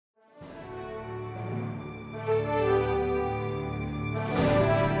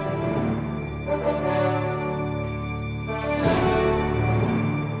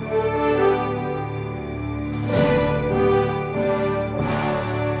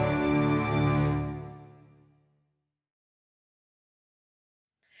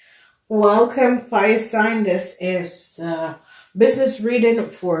Welcome, fire sign. This is business reading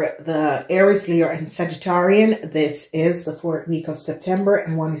for the Aries, Leo, and Sagittarian. This is the 4th week of September,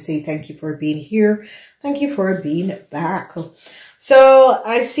 and I want to say thank you for being here. Thank you for being back. So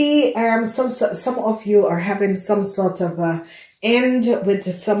I see some of you are having some sort of a end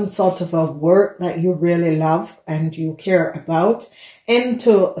with some sort of a work that you really love and you care about,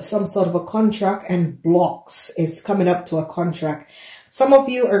 into some sort of a contract, and blocks is coming up to a contract. Some of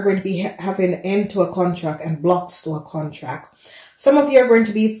you are going to be having end to a contract and blocks to a contract. Some of you are going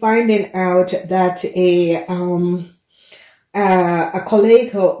to be finding out that a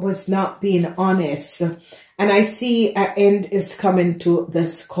colleague was not being honest, and I see an end is coming to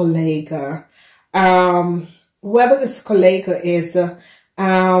this colleague. Whoever this colleague is,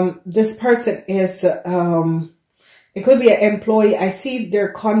 this person is, it could be an employee. I see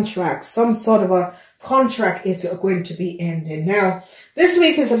their contract, some sort of a contract is going to be ending. Now, this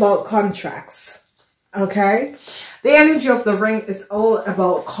week is about contracts, okay? The energy of the ring is all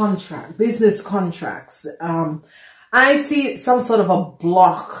about contract, business contracts. I see some sort of a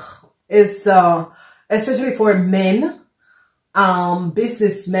block is, especially for men,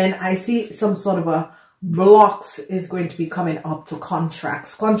 businessmen. I see some sort of a blocks is going to be coming up to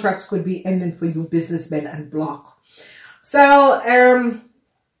contracts. Contracts could be ending for you businessmen and block. So,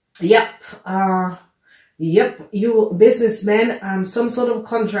 Yep, you businessmen, some sort of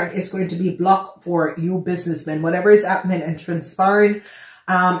contract is going to be blocked for you businessmen. Whatever is happening and transpiring,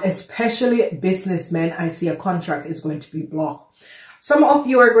 especially businessmen, I see a contract is going to be blocked. Some of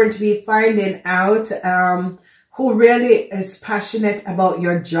you are going to be finding out who really is passionate about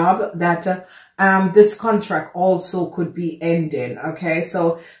your job, that this contract also could be ending, okay?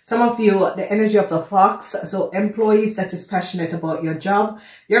 So some of you, the energy of the fox, so employees that is passionate about your job,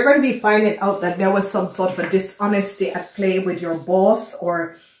 you're going to be finding out that there was some sort of a dishonesty at play with your boss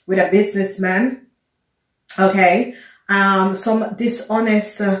or with a businessman, okay? Some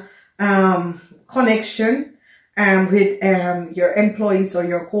dishonest connection with your employees or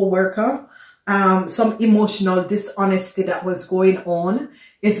your co-worker. Some emotional dishonesty that was going on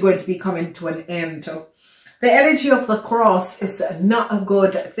is going to be coming to an end. The energy of the cross is not a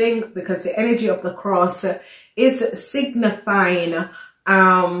good thing, because the energy of the cross is signifying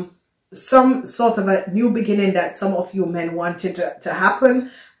some sort of a new beginning that some of you men wanted to happen,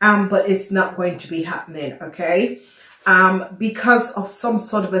 but it's not going to be happening, okay? Because of some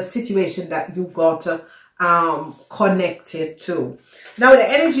sort of a situation that you got connected to. Now, the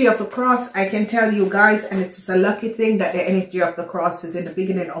energy of the cross, I can tell you guys, and it's a lucky thing that the energy of the cross is in the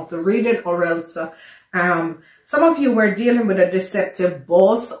beginning of the reading, or else some of you were dealing with a deceptive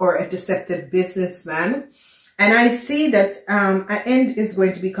boss or a deceptive businessman, and I see that an end is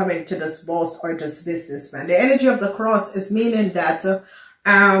going to be coming to this boss or this businessman. The energy of the cross is meaning that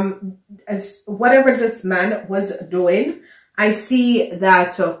as whatever this man was doing, I see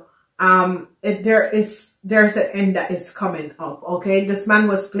that there's an end that is coming up, okay? This man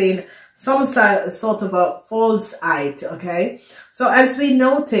was playing some sort of a false eye, okay? So as we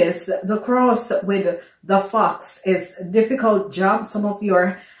notice, the cross with the fox is a difficult job. Some of you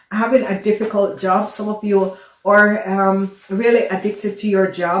are having a difficult job. Some of you are really addicted to your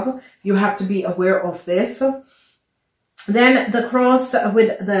job. You have to be aware of this. Then the cross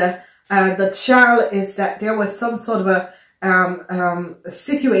with the child is that there was some sort of a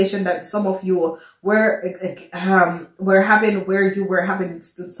situation that some of you were having, where you were having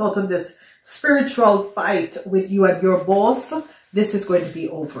sort of this spiritual fight with you and your boss. This is going to be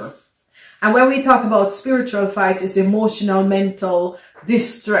over. And when we talk about spiritual fight, it's emotional, mental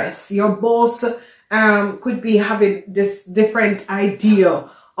distress. Your boss could be having this different idea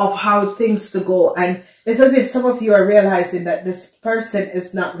of how things to go, and it's as if some of you are realizing that this person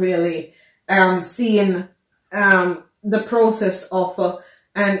is not really seeing the process of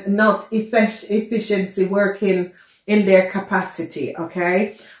and not efficiency working in their capacity,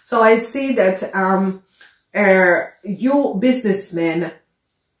 okay? So I see that you businessmen,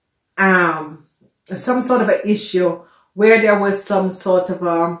 some sort of an issue where there was some sort of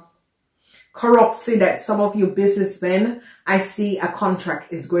a corruption that some of you businessmen, I see a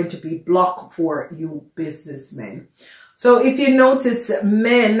contract is going to be blocked for you businessmen. So if you notice,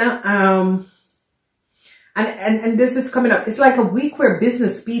 men, and this is coming up, it's like a week where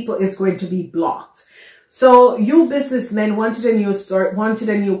business people is going to be blocked. So you businessmen wanted a new start, wanted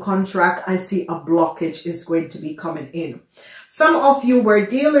a new contract. I see a blockage is going to be coming in. Some of you were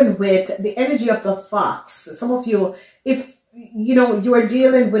dealing with the energy of the fox. Some of you, if you know, you are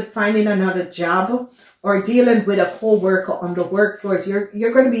dealing with finding another job or dealing with a co-worker on the work floors,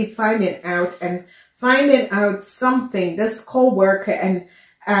 you're going to be finding out something, this co-worker, and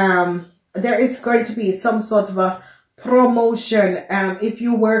there is going to be some sort of a promotion. If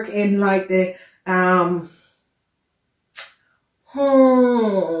you work in like the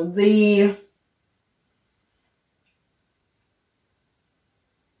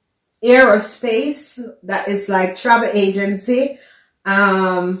aerospace, that is like travel agency,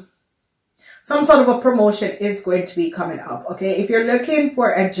 some sort of a promotion is going to be coming up. Okay, if you're looking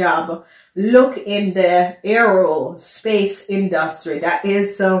for a job, look in the aerospace industry. That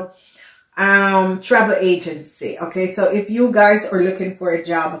is travel agency. Okay, so if you guys are looking for a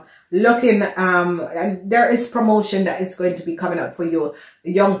job, looking and there is promotion that is going to be coming up for you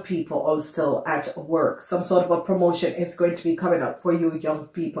young people also at work. Some sort of a promotion is going to be coming up for you young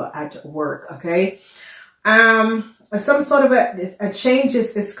people at work. Okay, some sort of a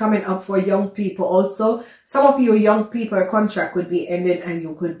changes is coming up for young people also. Some of you young people, a contract could be ending and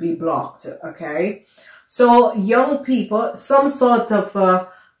you could be blocked. Okay, so young people, some sort of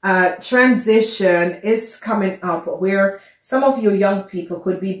transition is coming up where some of you young people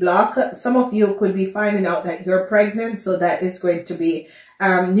could be blocked. Some of you could be finding out that you're pregnant, so that is going to be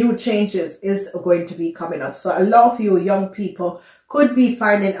new changes is going to be coming up. So a lot of you young people could be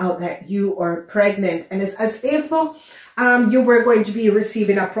finding out that you are pregnant, and it's as if you were going to be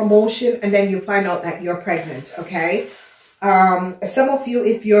receiving a promotion and then you find out that you're pregnant. Okay, some of you,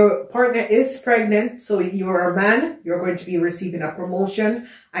 if your partner is pregnant, so you're a man, you're going to be receiving a promotion.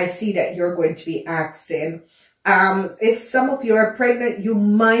 I see that you're going to be asking. If some of you are pregnant, you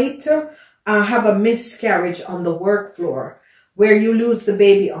might have a miscarriage on the work floor, where you lose the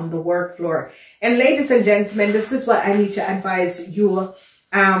baby on the work floor. And ladies and gentlemen, this is what I need to advise you,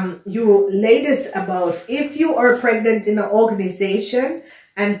 you ladies about. If you are pregnant in an organization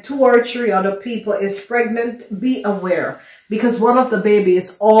and 2 or 3 other people is pregnant, be aware, because one of the baby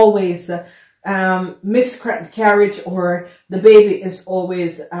is always miscarriage, or the baby is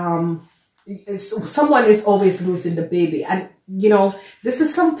always someone is always losing the baby. And you know, this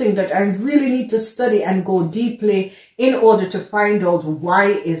is something that I really need to study and go deeply in order to find out why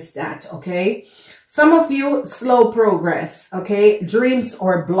is that. Okay, some of you slow progress. Okay, dreams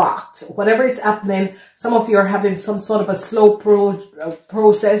are blocked, whatever is happening. Some of you are having some sort of a slow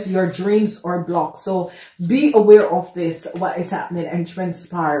process. Your dreams are blocked, so be aware of this, what is happening, and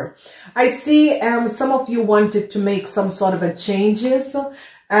transpire. I see some of you wanted to make some sort of a changes.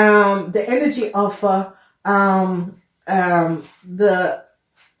 The energy of the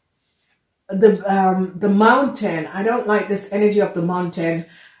mountain. I don't like this energy of the mountain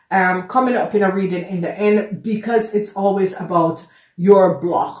coming up in a reading in the end, because it's always about you're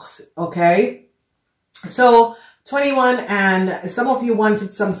blocked. Okay, so 21, and some of you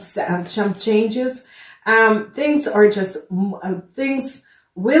wanted some changes. Things are just things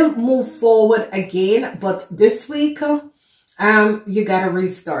will move forward again, but this week you gotta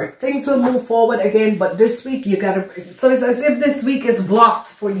restart. Things will move forward again, but this week you gotta, so it's as if this week is blocked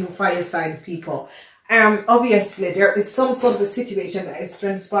for you fire sign people. Obviously there is some sort of a situation that is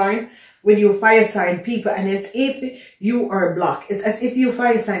transpiring when you fire sign people, and as if you are blocked. It's as if you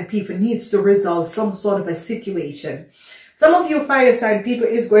fire sign people needs to resolve some sort of a situation. Some of you fire sign people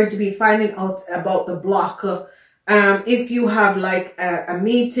is going to be finding out about the block. If you have like a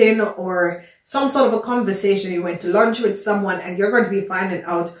meeting or some sort of a conversation, you went to lunch with someone, and you're going to be finding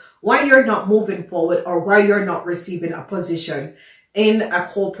out why you're not moving forward, or why you're not receiving a position in a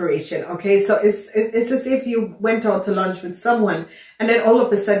corporation. Okay, so it's as if you went out to lunch with someone, and then all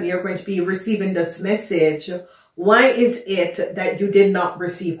of a sudden you're going to be receiving this message. Why is it that you did not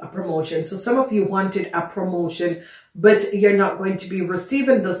receive a promotion? So some of you wanted a promotion, but you're not going to be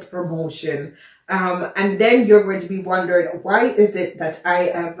receiving this promotion. And then you're going to be wondering, why is it that I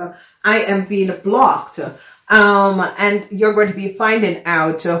am being blocked? And you're going to be finding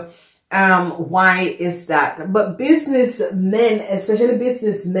out why is that. But businessmen, especially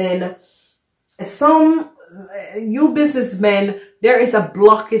businessmen, some you businessmen, there is a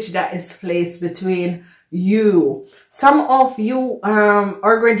blockage that is placed between you. Some of you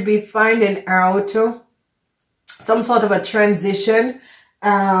are going to be finding out some sort of a transition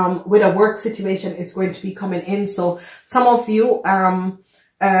with a work situation is going to be coming in. So some of you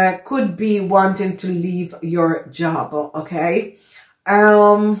could be wanting to leave your job. Okay,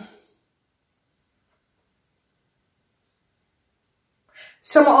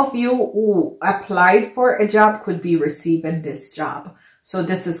 some of you who applied for a job could be receiving this job. So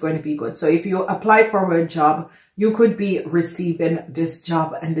this is going to be good. So if you apply for a job, you could be receiving this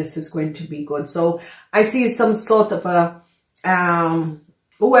job, and this is going to be good. So I see some sort of a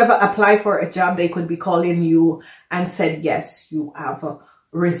whoever applied for a job, they could be calling you and said, yes, you have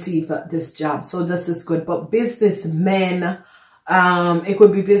received this job. So this is good. But businessmen, It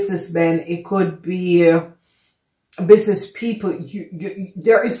could be businessmen. It could be business people.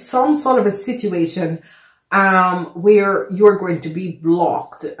 There is some sort of a situation where you're going to be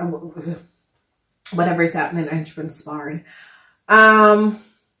blocked. Whatever is happening and transpiring.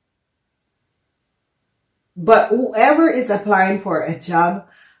 But whoever is applying for a job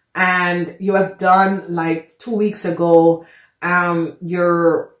and you have done like 2 weeks ago,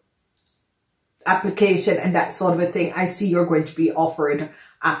 your application and that sort of a thing, I see you're going to be offered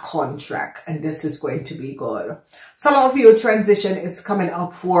a contract and this is going to be good. Some of you, transition is coming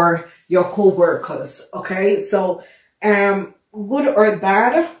up for your co-workers. Okay. So, good or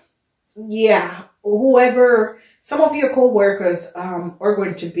bad. Yeah. Whoever, some of your co-workers, are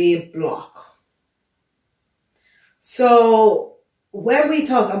going to be blocked. So when we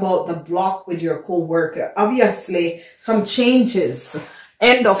talk about the block with your co-worker, obviously some changes,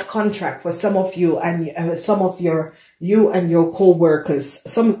 end of contract for some of you and some of you and your co-workers,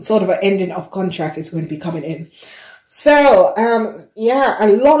 some sort of an ending of contract is going to be coming in. So, yeah, a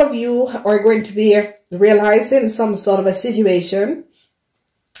lot of you are going to be realizing some sort of a situation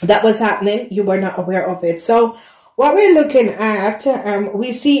that was happening. You were not aware of it. So what we're looking at,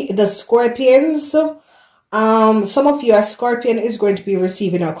 we see the Scorpions. Some of you, a Scorpion is going to be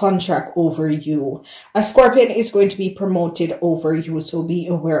receiving a contract over you. A Scorpion is going to be promoted over you. So be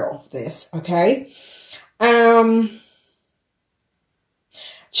aware of this. Okay.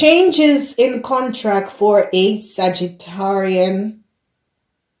 Changes in contract for a Sagittarian.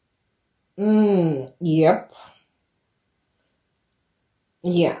 Yep.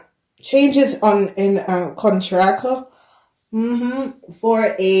 Yeah. Changes in contract.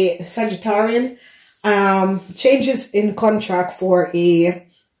 For a Sagittarian. Changes in contract for a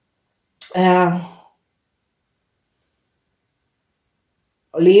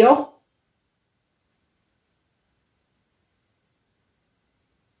Leo.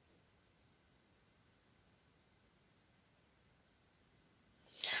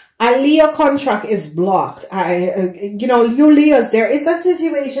 A Leo contract is blocked. You know, you Leos, there is a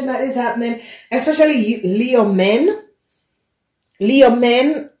situation that is happening, especially Leo men. Leo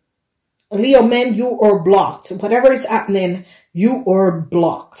men, you are blocked. Whatever is happening, you are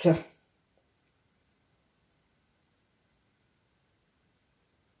blocked. And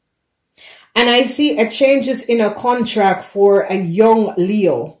I see a changes in a contract for a young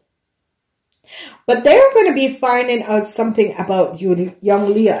Leo. But they're going to be finding out something about you,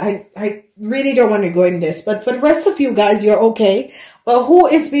 young Leo. I really don't want to go in this. But for the rest of you guys, you're okay. But who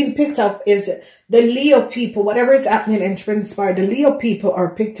is being picked up is the Leo people. Whatever is happening and transpired, the Leo people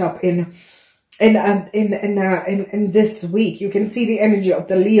are picked up in this week. You can see the energy of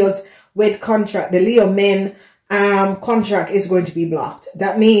the Leos with contract. The Leo men contract is going to be blocked.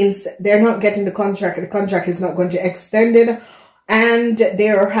 That means they're not getting the contract. The contract is not going to extend it. And they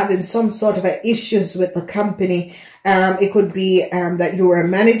are having some sort of issues with the company. It could be that you are a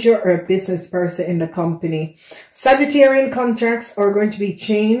manager or a business person in the company. Sagittarian contracts are going to be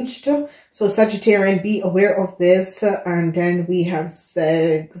changed. So Sagittarian, be aware of this. And then we have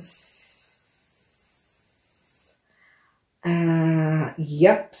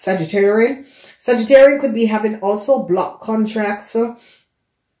yep, Sagittarian. Sagittarian could be having also block contracts.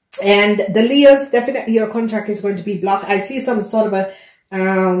 And the Leos, definitely your contract is going to be blocked. I see some sort of a,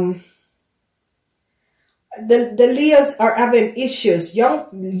 the Leos are having issues. Young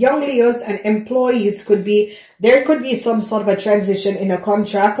Leos and employees could be, there could be some sort of a transition in a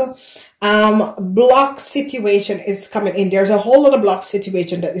contract. Block situation is coming in. There's a whole lot of block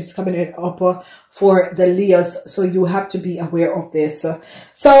situation that is coming in up for the Leos. So you have to be aware of this.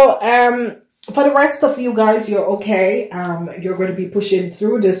 For the rest of you guys, you're okay. You're going to be pushing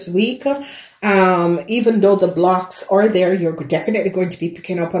through this week. Even though the blocks are there, you're definitely going to be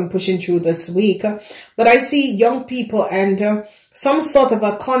picking up and pushing through this week. But I see young people and some sort of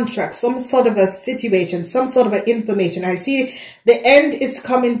a contract, some sort of a situation, some sort of an information. I see the end is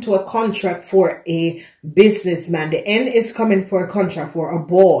coming to a contract for a businessman. The end is coming for a contract for a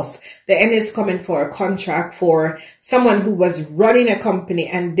boss. The end is coming for a contract for someone who was running a company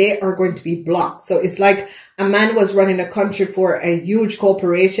and they are going to be blocked. So it's like a man was running a country for a huge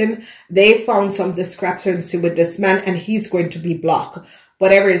corporation. They found some discrepancy with this man and he's going to be blocked.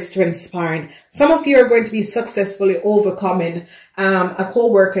 Whatever is transpiring. Some of you are going to be successfully overcoming a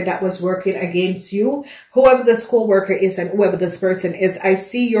co-worker that was working against you. Whoever this co-worker is and whoever this person is, I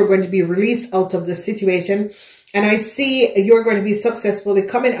see you're going to be released out of the situation. And I see you're going to be successfully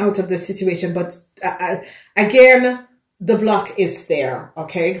coming out of the situation. But again, the block is there.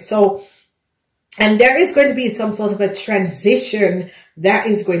 Okay. So, and there is going to be some sort of a transition that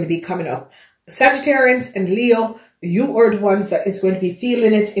is going to be coming up. Sagittarians and Leo, You are the ones that is going to be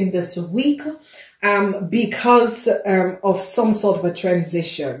feeling it in this week because of some sort of a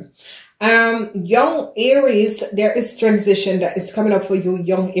transition. Young Aries, there is transition that is coming up for you,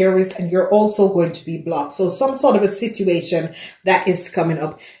 young Aries, and you're also going to be blocked. So some sort of a situation that is coming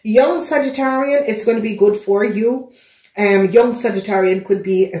up. Young Sagittarian, it's going to be good for you. Young Sagittarian could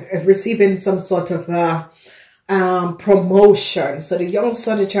be receiving some sort of promotion. So the young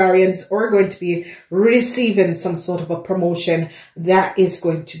Sagittarians are going to be receiving some sort of a promotion that is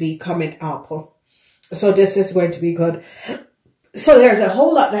going to be coming up. So this is going to be good. So there's a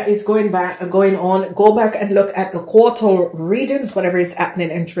whole lot that is going on. Go back and look at the quartal readings, whatever is happening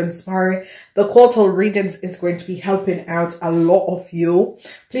and transpiring. The quartal readings is going to be helping out a lot of you.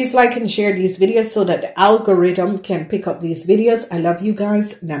 Please like and share these videos so that the algorithm can pick up these videos. I love you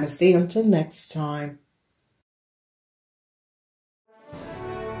guys. Namaste until next time.